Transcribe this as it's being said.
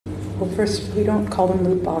Well, first, we don't call them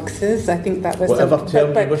loot boxes. I think that was... Whatever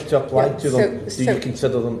term you wish to apply to them, do you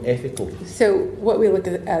consider them ethical? So what we look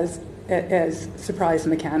at as surprise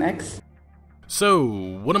mechanics. So,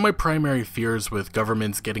 one of my primary fears with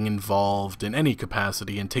governments getting involved in any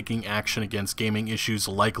capacity and taking action against gaming issues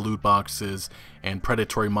like loot boxes and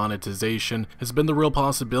predatory monetization has been the real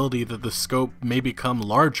possibility that the scope may become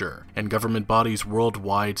larger, and government bodies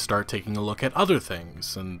worldwide start taking a look at other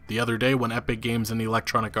things. And the other day when Epic Games and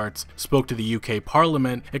Electronic Arts spoke to the UK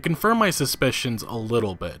Parliament, it confirmed my suspicions a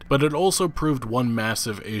little bit, but it also proved one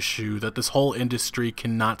massive issue that this whole industry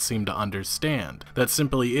cannot seem to understand. That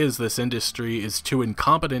simply is, this industry is too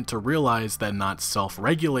incompetent to realize that not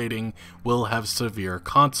self-regulating will have severe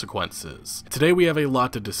consequences. Today we have a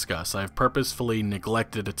lot to discuss. I've purposefully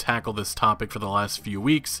neglected to tackle this topic for the last few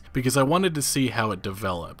weeks because I wanted to see how it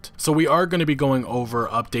developed. So we are going to be going over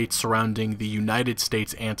updates surrounding the United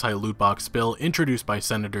States anti-loot box bill introduced by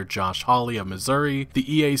Senator Josh Hawley of Missouri,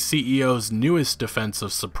 the EA CEO's newest defense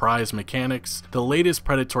of surprise mechanics, the latest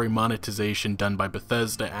predatory monetization done by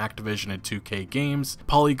Bethesda, Activision, and 2K Games,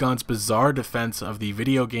 Polygon's bizarre defense of the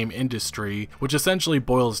video game industry, which essentially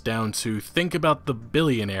boils down to think about the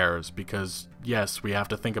billionaires, because yes, we have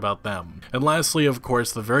to think about them. And lastly, of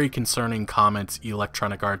course, the very concerning comments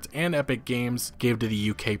Electronic Arts and Epic Games gave to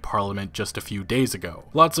the UK Parliament just a few days ago.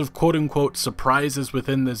 Lots of quote-unquote surprises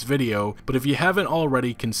within this video, but if you haven't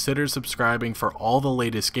already, consider subscribing for all the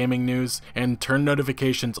latest gaming news and turn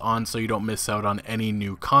notifications on so you don't miss out on any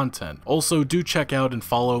new content. Also, do check out and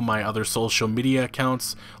follow my other social media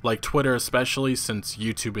accounts, like Twitter especially, since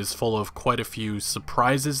YouTube is full of quite a few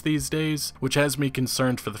surprises these days, which has me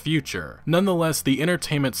concerned for the future. Nonetheless, the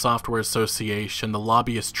Entertainment Software Association, the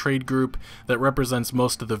lobbyist trade group that represents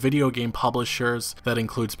most of the video game publishers, that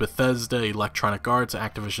includes Bethesda, Electronic Arts,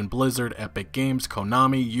 Activision Blizzard, Epic Games,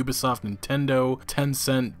 Konami, Ubisoft, Nintendo,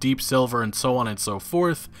 Tencent, Deep Silver, and so on and so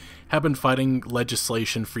forth, have been fighting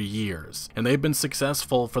legislation for years, and they've been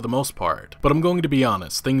successful for the most part. But I'm going to be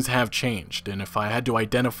honest, things have changed, and if I had to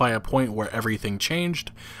identify a point where everything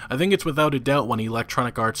changed, I think it's without a doubt when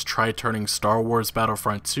Electronic Arts tried turning Star Wars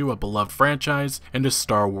Battlefront 2, a beloved franchise, into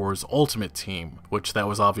Star Wars Ultimate Team, which that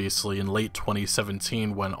was obviously in late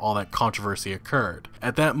 2017 when all that controversy occurred.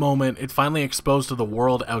 At that moment, it finally exposed to the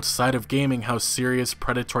world outside of gaming how serious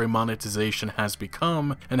predatory monetization has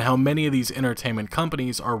become, and how many of these entertainment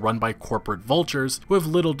companies are run by corporate vultures who have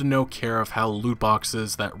little to no care of how loot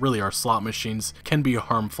boxes that really are slot machines can be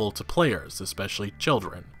harmful to players, especially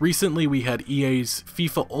children. Recently, we had EA's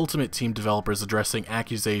FIFA Ultimate Team developers addressing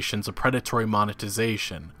accusations of predatory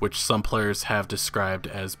monetization, which some players have described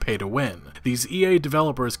as pay to win. These EA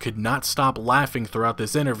developers could not stop laughing throughout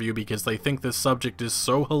this interview because they think this subject is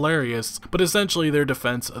so hilarious, but essentially their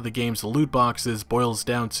defense of the game's loot boxes boils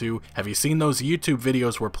down to, have you seen those YouTube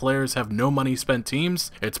videos where players have no money spent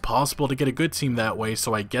teams? It's possible to get a good team that way,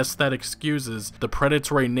 so I guess that excuses the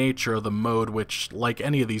predatory nature of the mode, which, like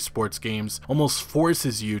any of these sports games, almost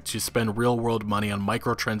forces you to spend real-world money on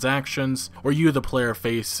microtransactions, or you, the player,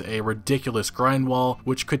 face a ridiculous grind wall,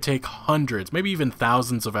 which could take hundreds, maybe even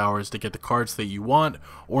thousands of hours to get the cards that you want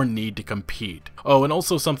or need to compete. Oh, and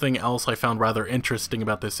also something else I found rather interesting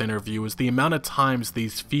about this interview is the amount of times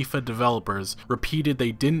these FIFA developers repeated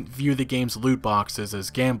they didn't view the game's loot boxes as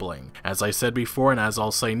gambling. As I said before, and as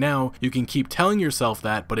I'll say now, you can keep telling yourself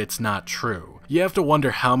that, but it's not true. You have to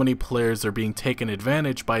wonder how many players are being taken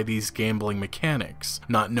advantage by these gambling mechanics,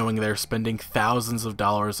 not knowing they're spending thousands of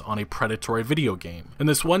dollars on a predatory video game. In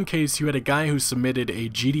this one case, you had a guy who submitted a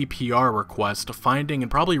GDPR request, finding and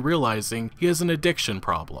probably realizing he has an addiction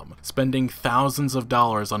problem, spending thousands of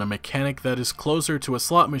dollars on a mechanic that is closer to a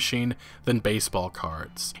slot machine than baseball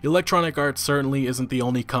cards. Electronic Arts certainly isn't the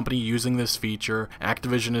only company using this feature.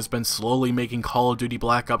 Activision has been slowly making Call of Duty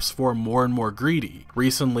Black Ops 4 more and more greedy,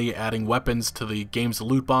 recently adding weapons to the game's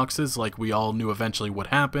loot boxes like we all knew eventually would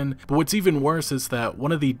happen. But what's even worse is that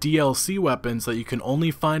one of the DLC weapons that you can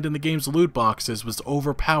only find in the game's loot boxes was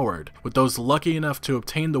overpowered, with those lucky enough to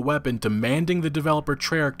obtain the weapon demanding the developer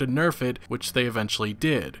Treyarch to nerf it, which they eventually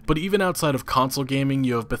did. But even outside of console gaming,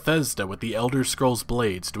 you have Bethesda with the Elder Scrolls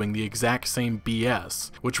Blades doing the exact same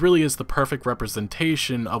BS, which really is the perfect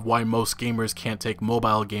representation of why most gamers can't take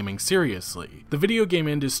mobile gaming seriously. The video game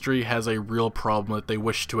industry has a real problem that they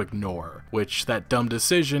wish to ignore, which which that dumb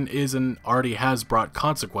decision is and already has brought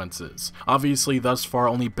consequences. Obviously, thus far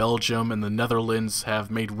only Belgium and the Netherlands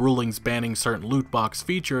have made rulings banning certain loot box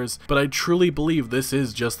features, but I truly believe this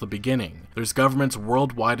is just the beginning. There's governments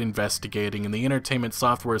worldwide investigating, and the Entertainment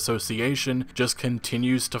Software Association just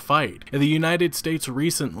continues to fight. In the United States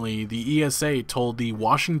recently, the ESA told the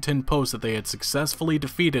Washington Post that they had successfully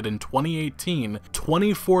defeated in 2018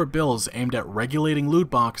 24 bills aimed at regulating loot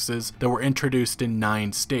boxes that were introduced in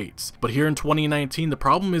 9 states. But here in 2019, the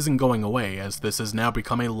problem isn't going away, as this has now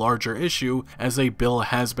become a larger issue as a bill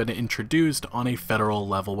has been introduced on a federal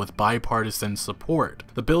level with bipartisan support.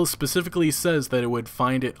 The bill specifically says that it would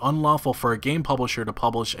find it unlawful for a game publisher to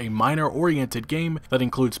publish a minor-oriented game that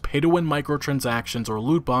includes pay-to-win microtransactions or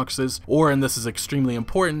loot boxes, or, and this is extremely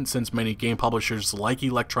important since many game publishers like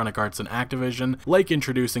Electronic Arts and Activision like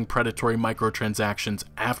introducing predatory microtransactions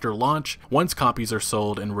after launch, once copies are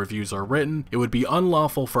sold and reviews are written, it would be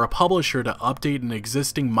unlawful for a publisher to update an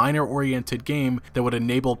existing minor-oriented game that would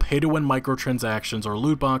enable pay-to-win microtransactions or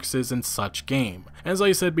loot boxes in such game. As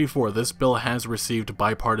I said before, this bill has received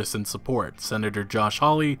bipartisan support. Senator Josh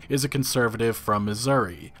Hawley is a conservative from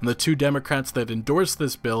Missouri, and the 2 Democrats that endorse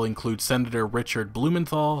this bill include Senator Richard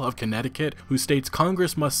Blumenthal of Connecticut, who states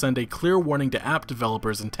Congress must send a clear warning to app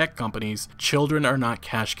developers and tech companies: children are not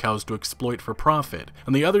cash cows to exploit for profit.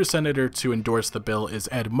 And the other senator to endorse the bill is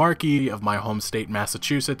Ed Markey of my home state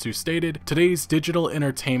Massachusetts, who stated, "Today's digital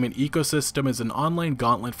entertainment ecosystem is an online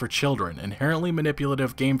gauntlet for children, inherently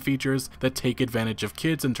manipulative game features that take advantage of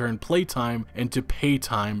kids and turn playtime into pay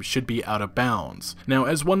time should be out of bounds." Now,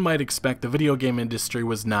 as one might expect, the video game industry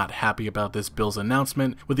was not happy about this bill's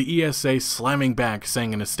announcement, with the ESA slamming back,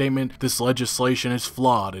 saying in a statement, "This legislation is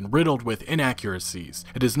flawed and riddled with inaccuracies.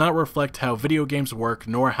 It does not reflect how video games work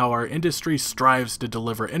nor how our industry strives to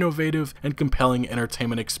deliver innovative and compelling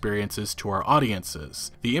entertainment experiences to our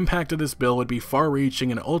audiences. The impact of this bill would be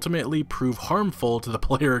far-reaching and ultimately prove harmful to the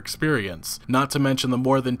player experience, not to mention the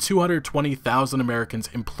more than 220,000 Americans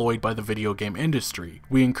employed by the video game industry.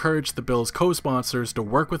 We encourage the bill's co-sponsors to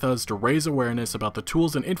work with us to raise awareness about the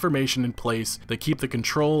tools and information in place that keep the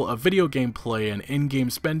control of video game play and in-game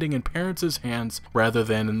spending in parents' hands rather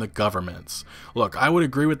than in the government's." Look, I would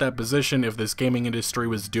agree with that position if this gaming industry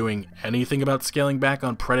was doing anything about scaling back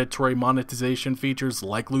on predatory monetization features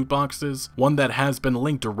like loot boxes, one that has been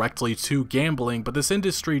linked directly to gambling, but this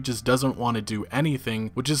industry just doesn't want to do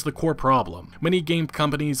anything, which is the core problem. Many game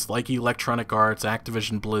companies like Electronic Arts,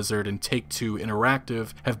 Activision Blizzard, and Take-Two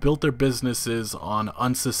Interactive have built their businesses on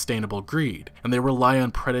unsustainable greed, and they rely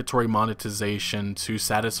on predatory monetization to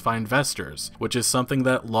satisfy investors, which is something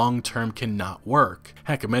that long-term cannot work.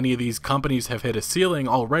 Heck, many of these companies have hit a ceiling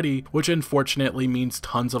already, which unfortunately means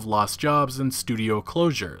tons of lost jobs and studio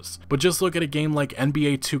closures. But just look at a game like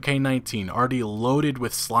NBA 2K19, already loaded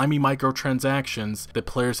with slimy microtransactions that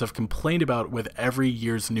players have complained about with every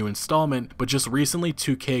year's new installment, but just recently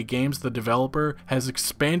 2K Games, the developer, has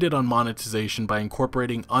expanded on monetization by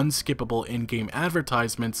incorporating unskippable in-game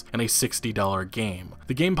advertisements in a $60 game.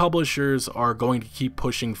 The game publishers are going to keep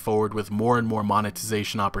pushing forward with more and more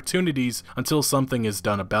monetization opportunities until something is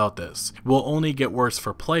done about this. It will only get worse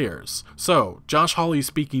for players. So, Josh Hawley,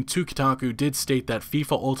 speaking to Kotaku, did state that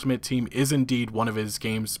FIFA Ultimate Team is indeed one of his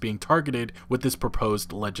games being targeted with this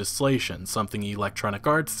proposed legislation, something Electronic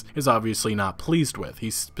Arts is obviously not pleased with. He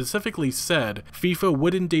specifically said, "FIFA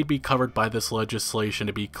would indeed be covered by this legislation,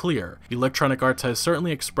 to be clear. Electronic Arts has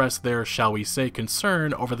certainly expressed their, shall we say,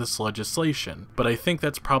 concern over this legislation, but I think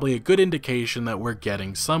that's probably a good indication that we're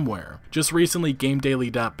getting somewhere." Just recently,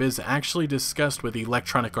 GameDaily.biz actually discussed with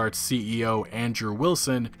Electronic Arts CEO Andrew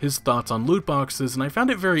Wilson his thoughts on loot boxes, and I found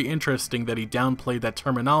it very interesting that he downplayed that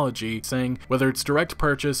terminology, saying whether it's direct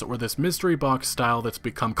purchase or this mystery box style that's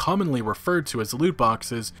become commonly referred to as loot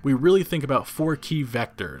boxes, we really think about 4 key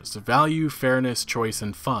vectors: value, fairness, choice,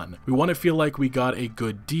 and fun. We want to feel like we got a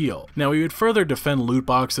good deal. Now, we would further defend loot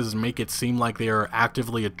boxes and make it seem like they are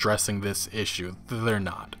actively addressing this issue. They're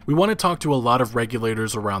not. We want to talk to a lot of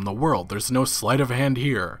regulators around the world. There's no sleight of hand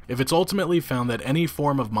here. If it's ultimately found that any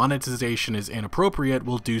form of monetization is inappropriate,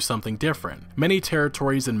 we'll do something different. Many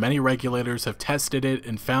territories and many regulators have tested it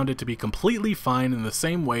and found it to be completely fine in the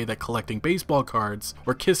same way that collecting baseball cards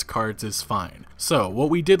or KISS cards is fine. So, what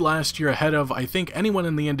we did last year ahead of, I think, anyone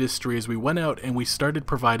in the industry is we went out and we started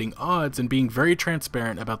providing odds and being very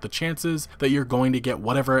transparent about the chances that you're going to get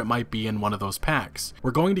whatever it might be in one of those packs.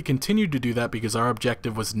 We're going to continue to do that because our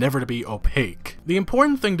objective was never to be opaque. The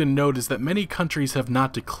important thing to note is that many countries have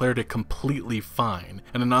not declared it completely fine,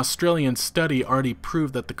 and an Australian study already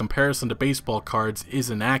proved that the comparison to baseball cards is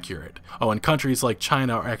inaccurate. Oh, and countries like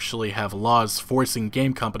China actually have laws forcing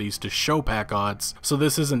game companies to show pack odds, so this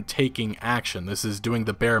this isn't taking action, this is doing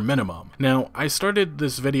the bare minimum. Now, I started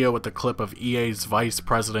this video with a clip of EA's Vice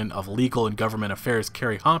President of Legal and Government Affairs,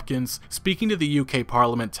 Kerry Hopkins, speaking to the UK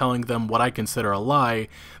Parliament, telling them what I consider a lie,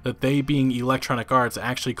 that they, being Electronic Arts,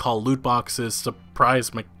 actually call loot boxes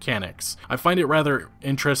surprise mechanics. I find it rather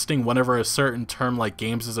interesting whenever a certain term like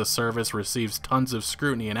games as a service receives tons of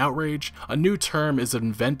scrutiny and outrage, a new term is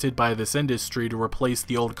invented by this industry to replace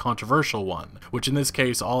the old controversial one, which in this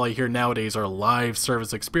case all I hear nowadays are live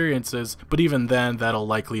service experiences, but even then that'll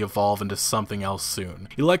likely evolve into something else soon.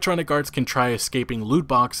 Electronic Arts can try escaping loot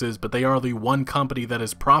boxes, but they are the one company that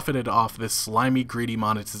has profited off this slimy, greedy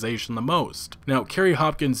monetization the most. Now, Kerry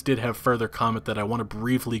Hopkins did have further comment that I want to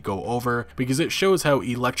briefly go over, because it shows how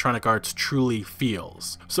Electronic Arts truly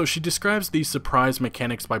feels. So she describes these surprise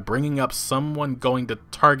mechanics by bringing up someone going to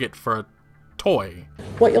Target for a toy.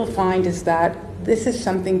 What you'll find is that this is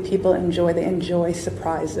something people enjoy. They enjoy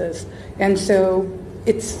surprises. And so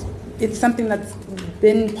it's something that's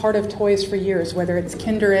been part of toys for years, whether it's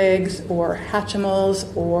Kinder Eggs or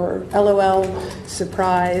Hatchimals or LOL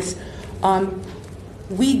Surprise.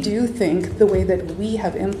 We do think the way that we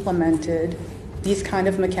have implemented these kind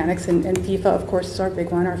of mechanics, and FIFA, of course, is our big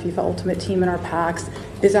one, our FIFA Ultimate Team and our packs,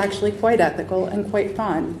 is actually quite ethical and quite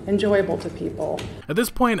fun, enjoyable to people. At this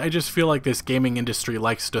point, I just feel like this gaming industry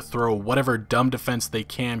likes to throw whatever dumb defense they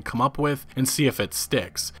can come up with and see if it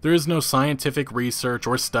sticks. There is no scientific research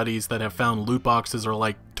or studies that have found loot boxes are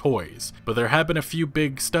like toys, but there have been a few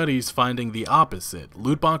big studies finding the opposite.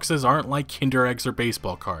 Loot boxes aren't like Kinder Eggs or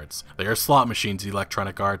baseball cards. They are slot machines,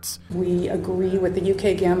 Electronic Arts. We agree with the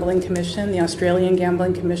UK Gambling Commission, the Australian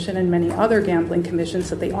Gambling Commission, and many other gambling commissions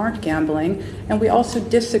that they aren't gambling, and we also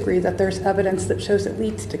disagree that there's evidence that shows it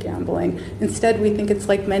leads to gambling. Instead, we think it's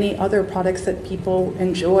like many other products that people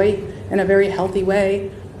enjoy in a very healthy way,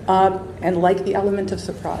 and like the element of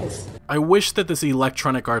surprise. I wish that this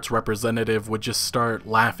Electronic Arts representative would just start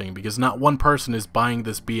laughing, because not one person is buying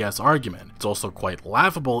this BS argument. It's also quite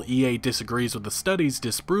laughable EA disagrees with the studies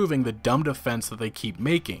disproving the dumb defense that they keep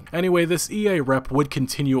making. Anyway, this EA rep would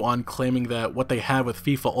continue on claiming that what they have with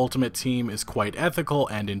FIFA Ultimate Team is quite ethical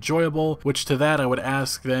and enjoyable, which to that I would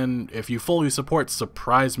ask then, if you fully support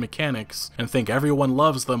surprise mechanics and think everyone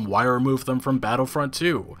loves them, why remove them from Battlefront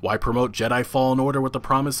 2? Why promote Jedi Fallen Order with the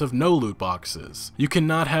promise of no loot boxes? You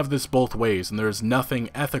cannot have this both ways, and there is nothing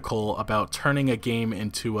ethical about turning a game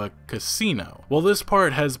into a casino. While this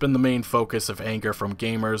part has been the main focus of anger from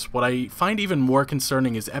gamers, what I find even more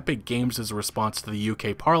concerning is Epic Games' response to the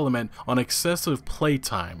UK Parliament on excessive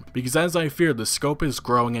playtime, because as I feared, the scope is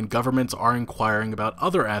growing and governments are inquiring about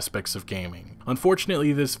other aspects of gaming.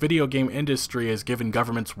 Unfortunately, this video game industry has given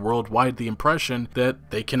governments worldwide the impression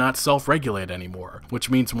that they cannot self-regulate anymore,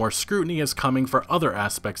 which means more scrutiny is coming for other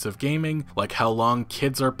aspects of gaming, like how long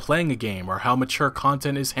kids are playing a game or how mature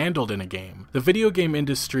content is handled in a game. The video game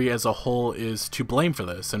industry as a whole is to blame for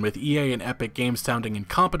this, and with EA and Epic Games sounding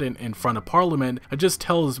incompetent in front of Parliament, it just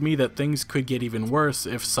tells me that things could get even worse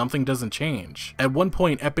if something doesn't change. At one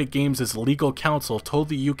point, Epic Games' legal counsel told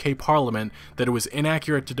the UK Parliament that it was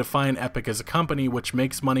inaccurate to define Epic as a company which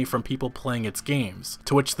makes money from people playing its games,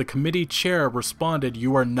 to which the committee chair responded,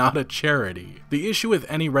 "You are not a charity." The issue with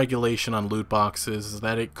any regulation on loot boxes is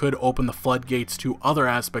that it could open the floodgates to other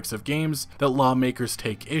aspects of games that lawmakers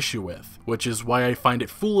take issue with, which is why I find it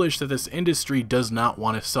foolish that this industry does not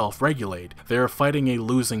want to self-regulate. They are fighting a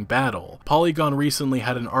losing battle. Polygon recently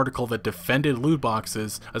had an article that defended loot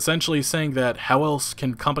boxes, essentially saying that how else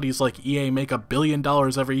can companies like EA make $1 billion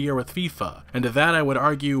every year with FIFA? And to that I would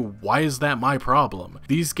argue, why is that my problem?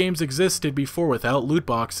 These games existed before without loot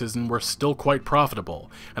boxes and were still quite profitable,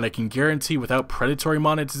 and I can guarantee without predatory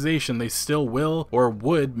monetization they still will or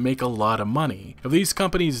would make a lot of money. If these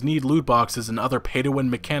companies need loot boxes and other pay-to-win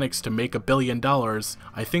mechanics to make $1 billion,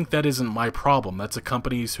 I think that isn't my problem. That's a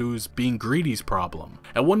company's who's being greedy's problem.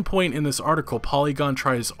 At one point in this article, Polygon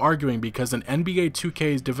tries arguing because an NBA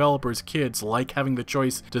 2K's developers' kids like having the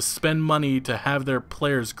choice to spend money to have their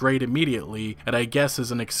players grade immediately, and I guess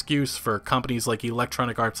is an excuse for companies like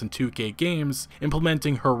Electronic Arts and 2K Games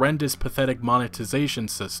implementing horrendous, pathetic monetization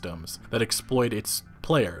systems that exploit its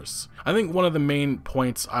players. I think one of the main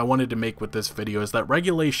points I wanted to make with this video is that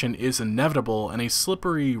regulation is inevitable and a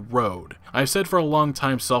slippery road. I've said for a long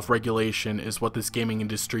time self-regulation is what this gaming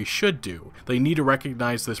industry should do. They need to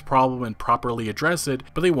recognize this problem and properly address it,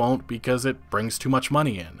 but they won't because it brings too much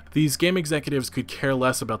money in. These game executives could care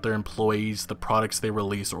less about their employees, the products they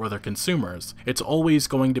release, or their consumers. It's always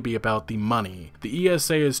going to be about the money. The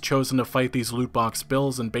ESA has chosen to fight these loot box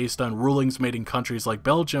bills, and based on rulings made in countries like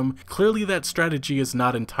Belgium, clearly that strategy is is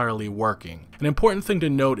not entirely working. An important thing to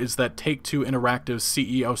note is that Take-Two Interactive's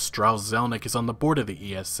CEO Strauss Zelnick is on the board of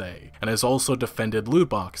the ESA, and has also defended loot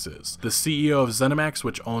boxes. The CEO of ZeniMax,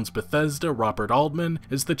 which owns Bethesda, Robert Altman,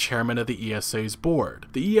 is the chairman of the ESA's board.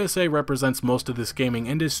 The ESA represents most of this gaming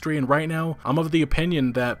industry, and right now, I'm of the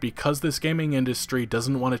opinion that because this gaming industry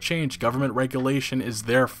doesn't want to change, government regulation is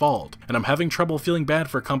their fault, and I'm having trouble feeling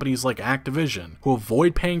bad for companies like Activision, who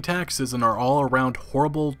avoid paying taxes and are all around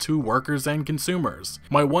horrible to workers and consumers.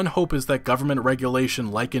 My one hope is that government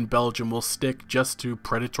regulation, like in Belgium, will stick just to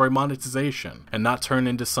predatory monetization, and not turn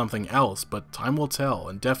into something else, but time will tell,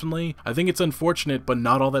 and definitely, I think it's unfortunate but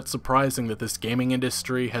not all that surprising that this gaming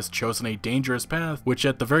industry has chosen a dangerous path, which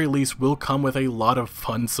at the very least will come with a lot of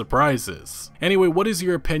fun surprises. Anyway, what is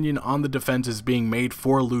your opinion on the defenses being made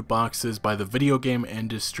for loot boxes by the video game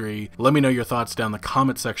industry? Let me know your thoughts down in the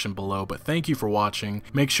comment section below, but thank you for watching.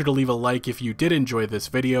 Make sure to leave a like if you did enjoy this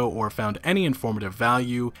video or found any informative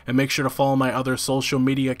value, and make sure to follow my other social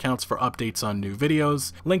media accounts for updates on new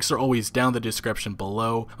videos. Links are always down in the description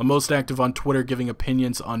below. I'm most active on Twitter, giving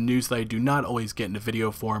opinions on news that I do not always get into video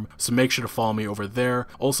form, so make sure to follow me over there.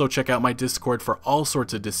 Also check out my Discord for all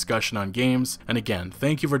sorts of discussion on games, and again,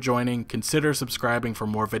 thank you for joining. Consider subscribing for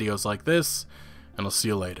more videos like this, and I'll see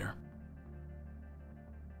you later.